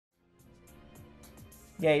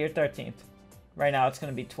Yeah, you're 13th. Right now, it's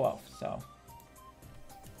going to be 12th, so.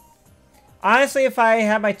 Honestly, if I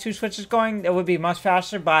had my 2 switches going, it would be much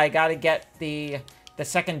faster, but I got to get the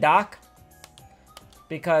second dock.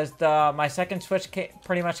 Because my second switch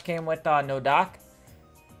pretty much came with no dock.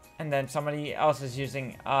 And then somebody else is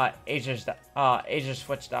using Asia's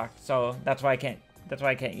switch dock. So that's why I can't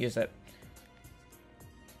use it.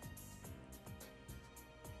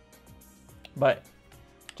 But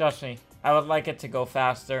trust me, I would like it to go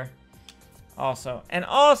faster. Also. And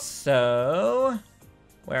also,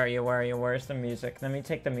 where are you? Where's the music? Let me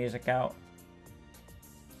take the music out.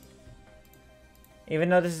 Even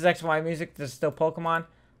though this is XY music, this is still Pokemon.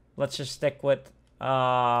 Let's just stick with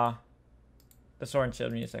the Sword and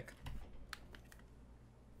Shield music.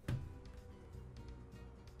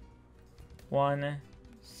 1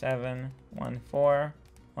 7 1 4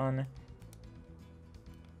 1.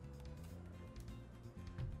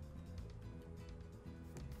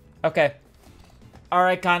 Okay.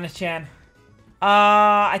 Alright, Kana-chan.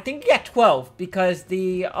 I think you got 12 because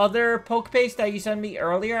the other poke paste that you sent me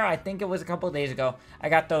earlier, I think it was a couple of days ago. I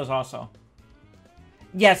got those also.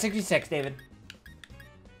 Yeah, 66, David.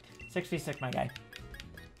 66, my guy.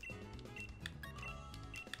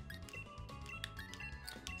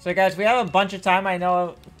 So, guys, we have a bunch of time. I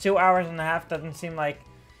know 2 hours and a half doesn't seem like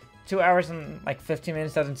 2 hours and like 15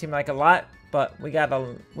 minutes doesn't seem like a lot, but we got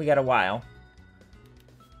a while.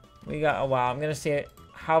 We got a while. I'm gonna see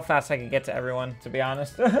how fast I can get to everyone, to be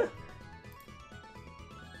honest. We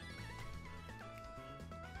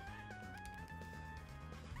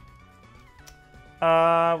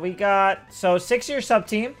got, so 6-year sub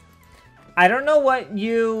team. I don't know what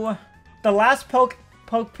the last poke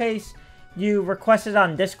paste you requested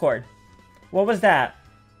on Discord. What was that?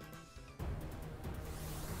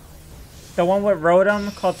 The one with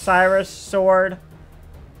Rotom called Cyrus, Sword,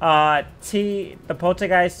 the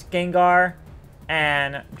Poltergeist, Gengar,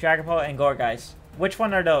 and Dragapult and Gourgeist. Which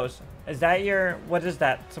one are those? Is that your... What is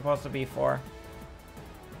that supposed to be for?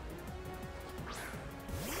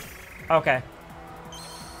 Okay.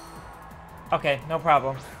 Okay, no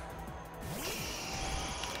problem.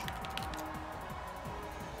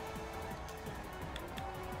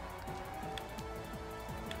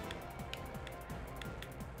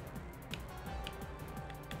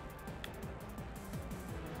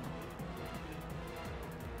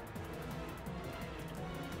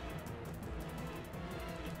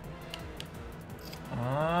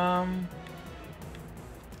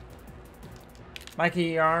 Mikey,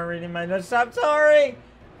 you aren't reading my notes. I'm sorry.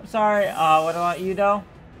 I'm sorry. What about you, though?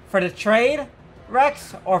 For the trade,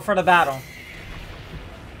 Rex, or for the battle?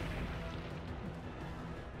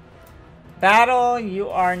 Battle,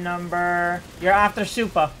 you're after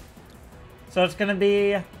Supa. So it's gonna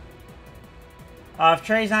be, if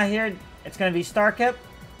Trey's not here, it's gonna be Starkip.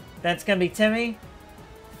 Then it's gonna be Timmy.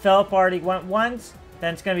 Philip already went once.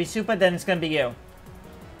 Then it's gonna be Supa. Then it's gonna be you.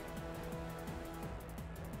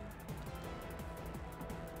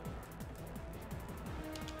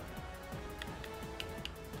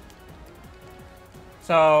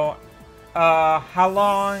 So, how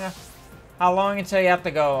long until you have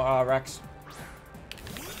to go, Rex?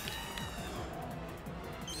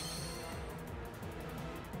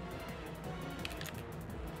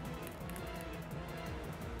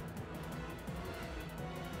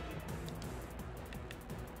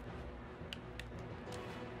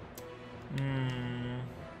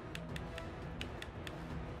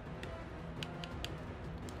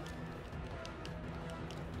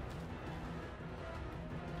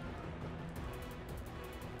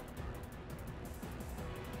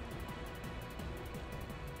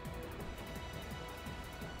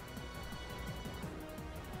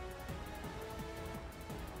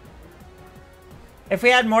 If we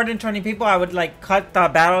had more than 20 people, I would like cut the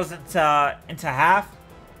battles into half,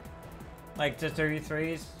 like to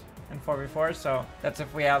 33s and 4v4s. So that's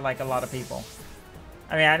if we had like a lot of people.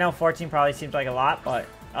 I mean, I know 14 probably seems like a lot, but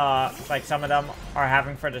like some of them are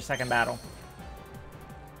having for the second battle.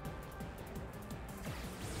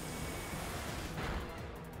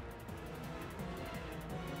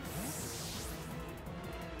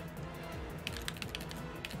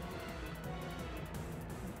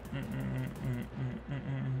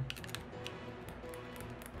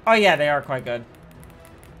 Oh yeah, they are quite good.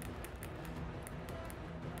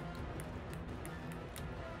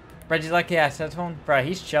 Reggie's like, yeah, cell phone. Bruh,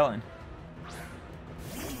 he's chilling.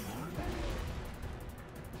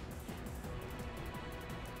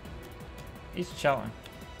 He's chilling.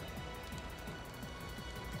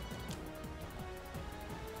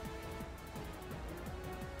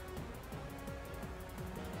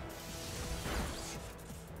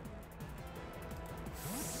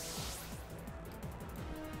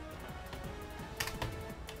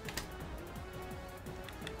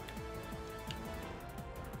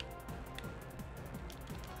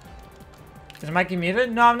 Is Mikey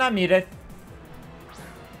muted? No, I'm not muted.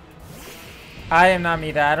 I am not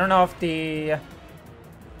muted. I don't know if the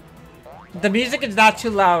music is not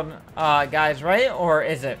too loud, guys, right? Or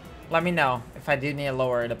is it? Let me know if I do need to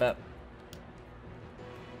lower it a bit.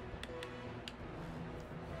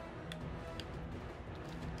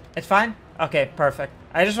 It's fine? Okay, perfect.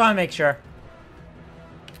 I just want to make sure.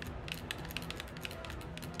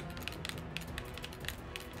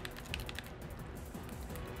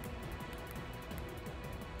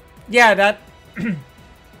 Yeah, that...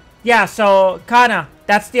 yeah, so, Kana,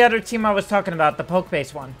 that's the other team I was talking about, the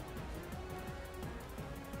Pokebase one.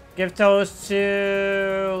 Give those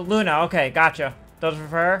to Luna. Okay, gotcha. Those are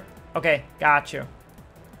for her? Okay, got you.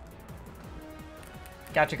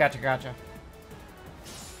 Gotcha, gotcha, gotcha.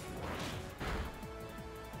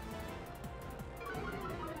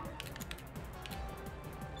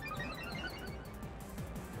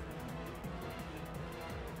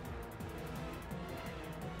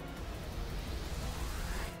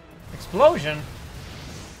 Explosion?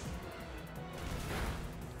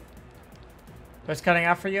 What's cutting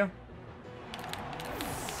out for you?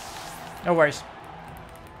 No worries.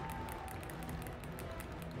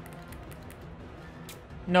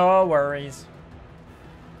 No worries.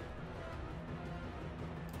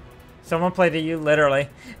 Someone played to you, literally.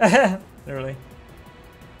 Literally.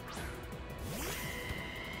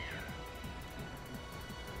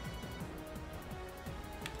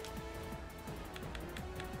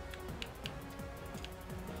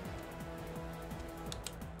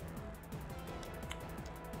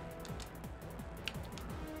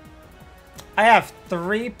 I have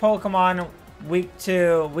 3 Pokemon weak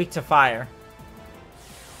to fire.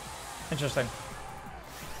 Interesting.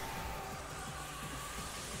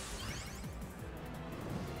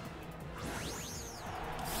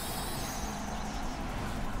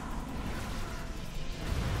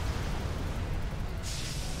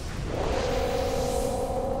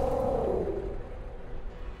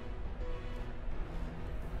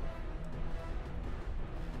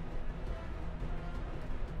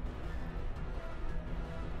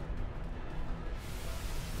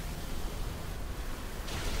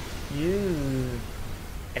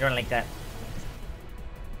 I don't like that.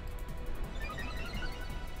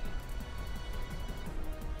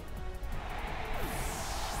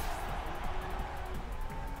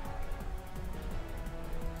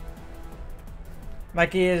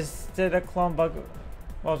 Mikey, is did a clone bug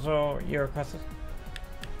also you requested?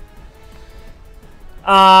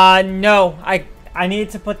 No. I need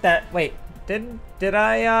to put that. Wait, did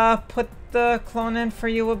I put the clone in for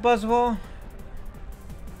you with Buzzwole?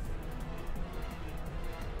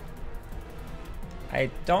 I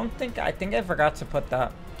don't think, I think I forgot to put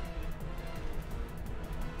that.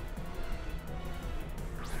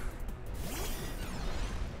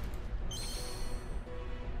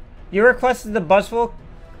 You requested the Buzzwole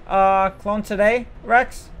clone today,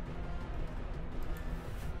 Rex?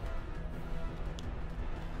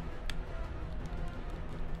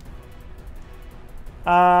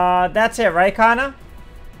 That's it, right, Kana?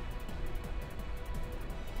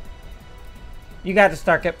 You got to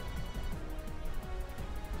start it.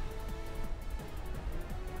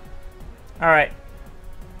 Alright.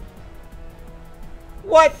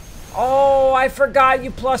 What? Oh, I forgot you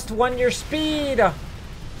 +1 your speed.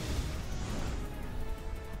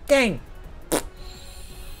 Dang.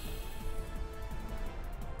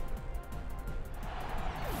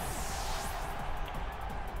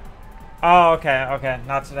 Oh, okay, okay.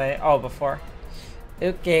 Not today. Oh, before.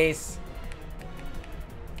 Okay.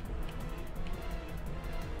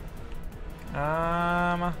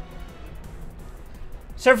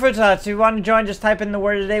 Surfers, if you want to join, just type in the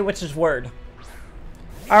word today, which is word.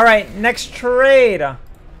 Alright, next trade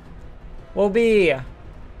will be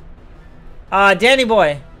Danny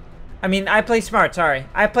Boy. I mean, I play smart, sorry.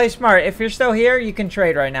 I play smart. If you're still here, you can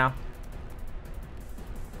trade right now.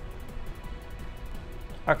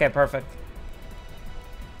 Okay, perfect.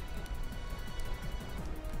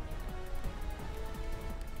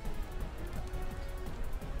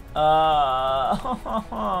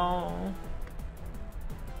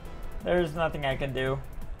 There's nothing I can do.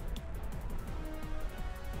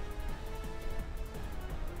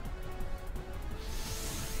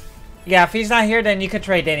 Yeah, if he's not here, then you could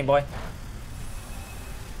trade Danny Boy.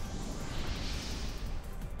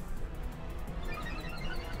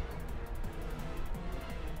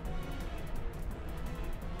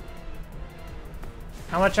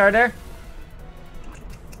 How much are there?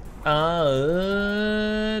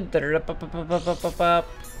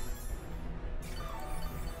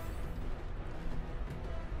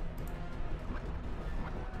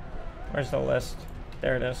 Where's the list?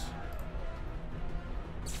 There it is.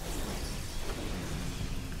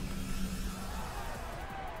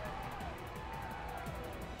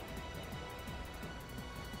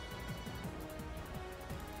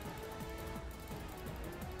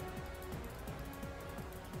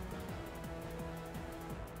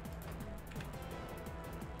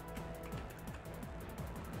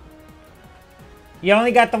 You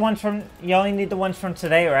only got the ones from... You only need the ones from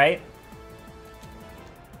today, right?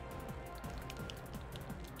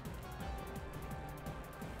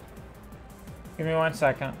 Give me 1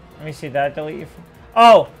 second. Let me see. Did I delete you?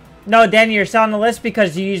 Oh! No, Danny, you're still on the list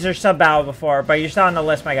because you used your sub battle before. But you're still on the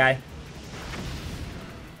list, my guy.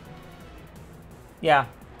 Yeah.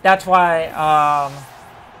 That's why,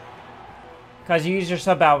 because you used your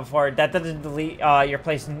sub battle before. That doesn't delete your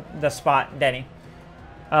place in the spot, Danny.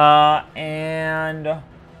 And...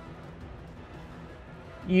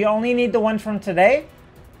 You only need the one from today?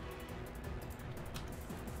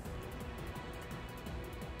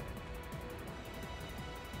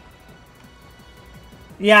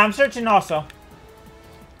 Yeah, I'm searching also.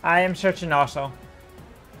 I am searching also.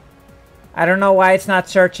 I don't know why it's not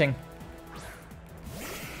searching.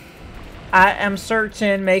 I am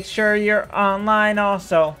searching. Make sure you're online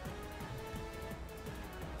also.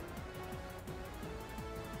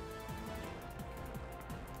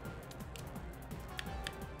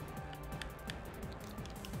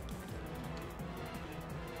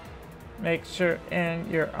 Make sure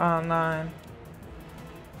you're online.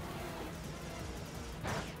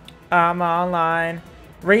 I'm online.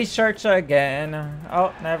 Research again.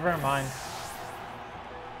 Oh, never mind.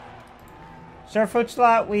 Sure, food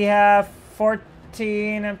slot. We have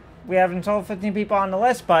 14. We have in total 15 people on the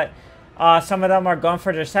list, but some of them are going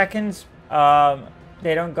for their seconds.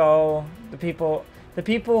 They don't go. The people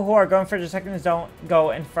who are going for their seconds don't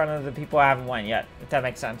go in front of the people who haven't won yet. If that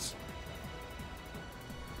makes sense.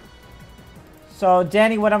 So,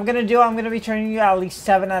 Danny, what I'm gonna do, I'm gonna be training you at least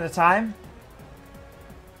 7 at a time.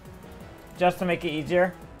 Just to make it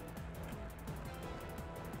easier.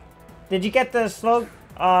 Did you get the Slow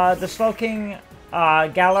King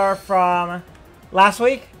Galar from last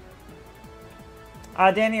week?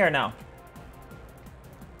 Danny, or no?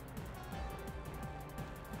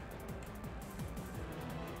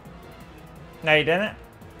 No, you didn't?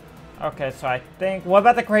 Okay, so I think... What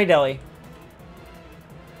about the Cradilly?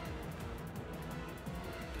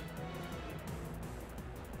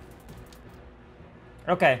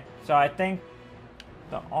 Okay, so I think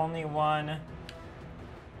the only one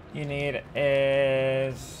you need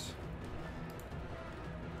is...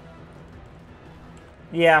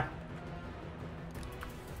 Yeah.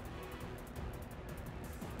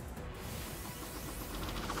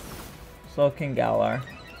 Slow King Galar.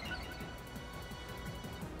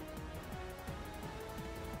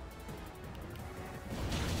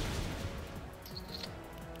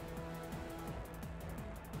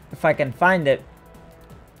 If I can find it.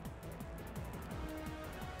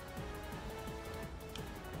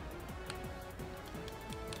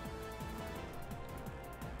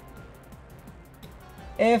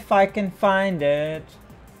 If I can find it.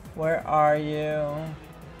 Where are you?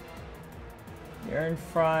 You're in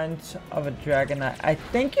front of a Dragonite. I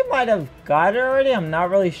think you might have got it already. I'm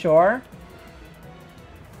not really sure.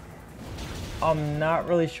 I'm not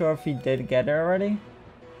really sure if you did get it already.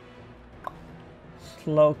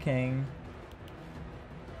 Slow King.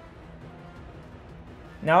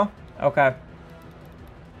 No? Okay.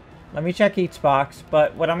 Let me check each box.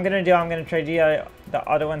 But what I'm going to do, I'm going to trade you the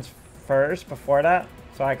other ones first before that.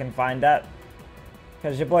 So I can find that.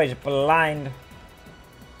 Because your boy's blind.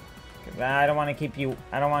 I don't want to keep you...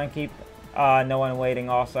 I don't want to keep no one waiting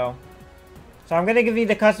also. So I'm going to give you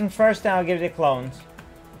the customs first, then I'll give you the clones.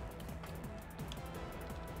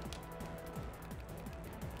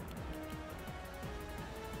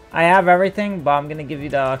 I have everything, but I'm going to give you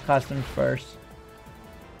the customs first.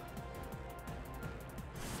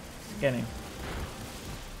 Beginning.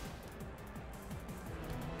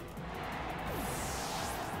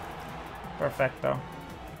 Perfecto.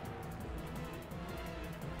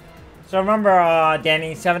 So remember,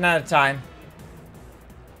 Danny, 7 at a time.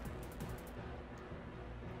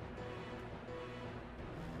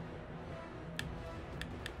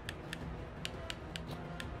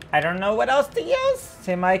 I don't know what else to use.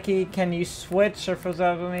 Say, Mikey, can you switch or fuzz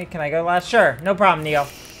up with me? Can I go last? Sure, no problem, Neo.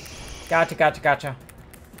 Gotcha, gotcha, gotcha.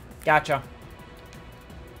 Gotcha.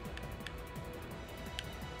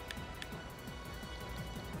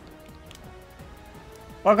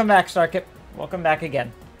 Welcome back, Starkip. Welcome back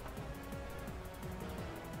again.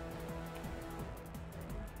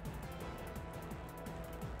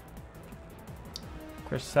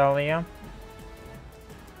 Cresselia.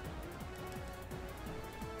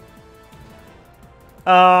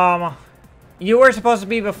 You were supposed to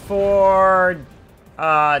be before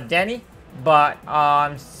Danny, but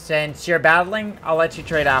since you're battling, I'll let you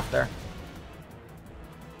trade after.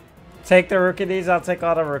 Take the Rookies, I'll take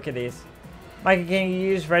all the Rookies. Mikey, can you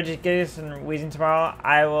use Regigigas and Weezing tomorrow?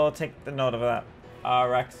 I will take the note of that,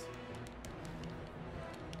 Rex.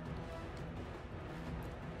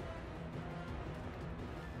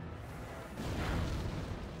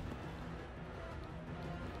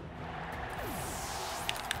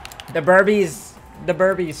 The Burbies. The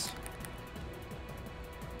Burbies.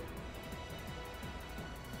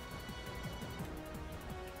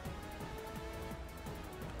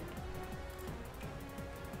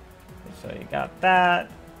 So you got that.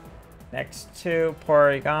 Next two,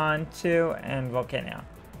 Porygon 2, and Volcano.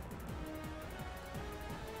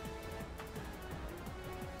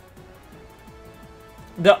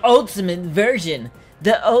 The ultimate version.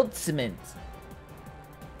 The ultimate.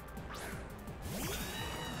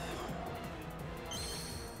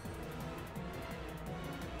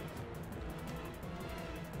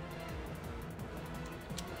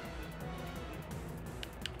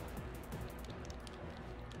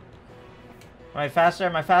 Am I faster?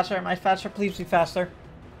 Am I faster? Am I faster? Please be faster.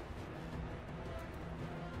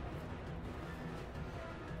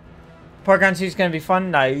 Porygon 2 is going to be fun.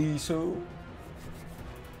 Nice.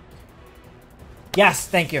 Yes,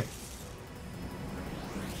 thank you.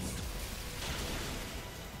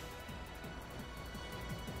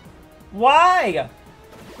 Why?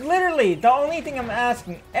 Literally, the only thing I'm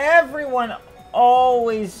asking, everyone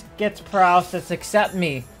always gets paralysis except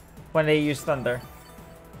me when they use Thunder.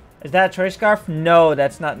 Is that a Choice Scarf? No,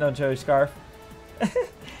 that's not no Choice Scarf.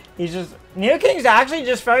 He's just... Nidokeeng's actually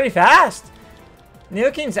just very fast.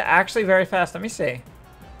 Nidokeeng's actually very fast. Let me see. I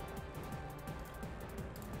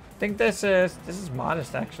think this is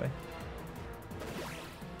modest, actually.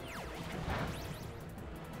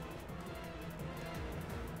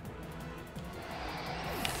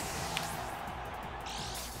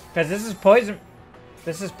 Because this is poison.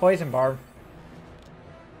 This is Poison Barb.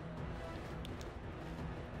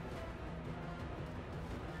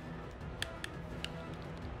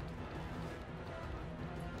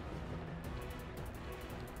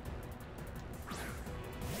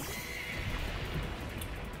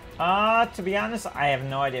 To be honest, I have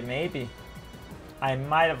no idea. Maybe. I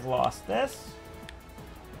might have lost this.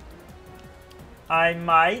 I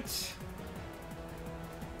might.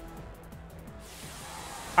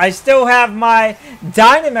 I still have my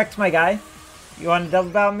Dynamax, my guy. You want to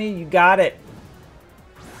double battle me? You got it.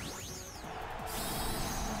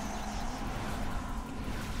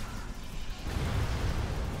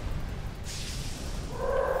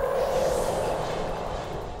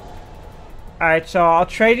 Alright, so I'll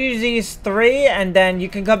trade you these 3, and then you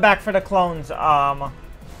can come back for the clones, Danny.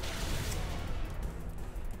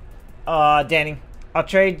 I'll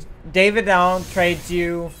trade David, and I'll trade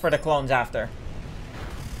you for the clones after.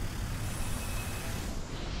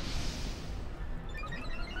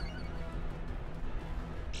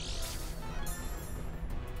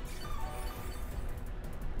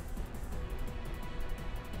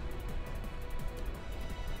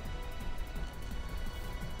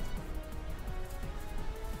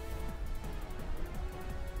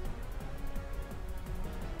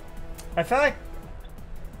 I feel like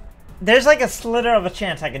there's like a slither of a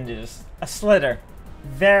chance I can do this. A slither.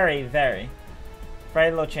 Very, very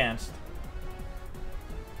low chance.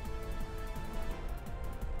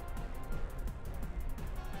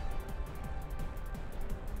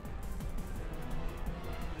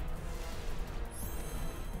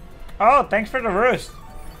 Oh, thanks for the roost.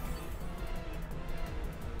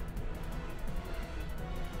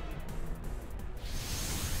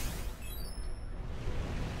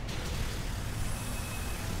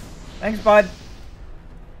 Thanks, bud.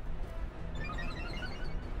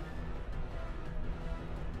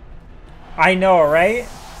 I know, right?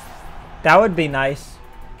 That would be nice.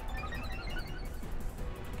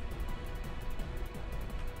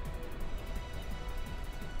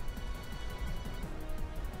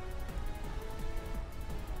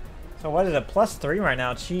 So what is it? +3 right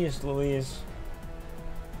now. Jeez Louise.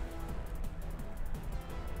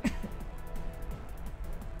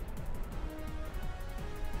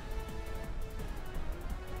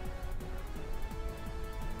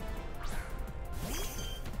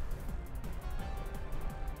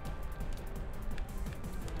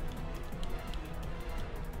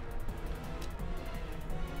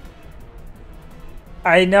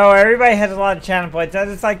 I know, everybody has a lot of channel points.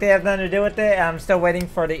 It's like they have nothing to do with it, and I'm still waiting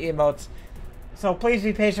for the emotes. So please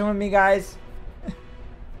be patient with me, guys.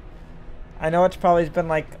 I know it's probably been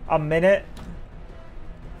like a minute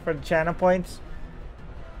for the channel points.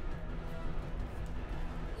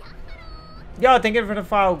 Yo, thank you for the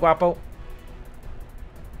follow, Guapo.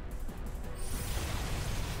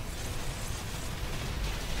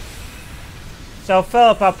 So,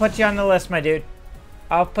 Philip, I'll put you on the list, my dude.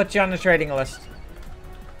 I'll put you on the trading list.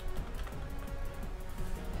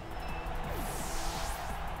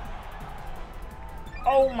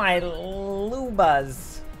 Oh my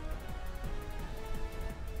Lubas.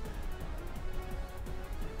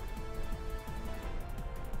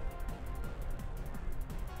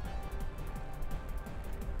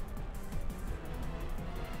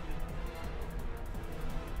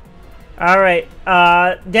 Alright,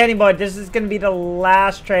 Danny boy, this is going to be the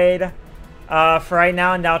last trade for right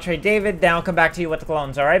now, and I'll trade David, then I'll come back to you with the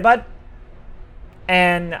clones, alright, bud?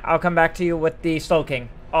 And I'll come back to you with the Slow King,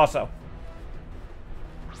 also.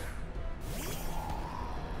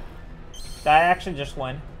 Did I actually just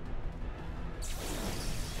win?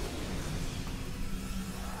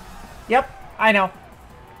 Yep, I know.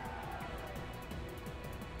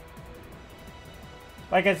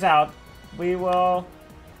 Like I said,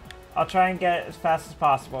 I'll try and get it as fast as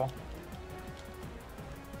possible.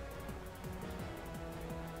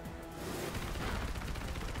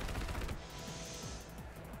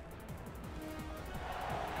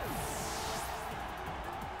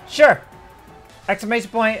 Sure. Exclamation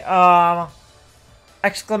point,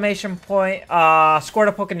 squirt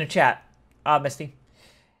a poke in the chat, Misty.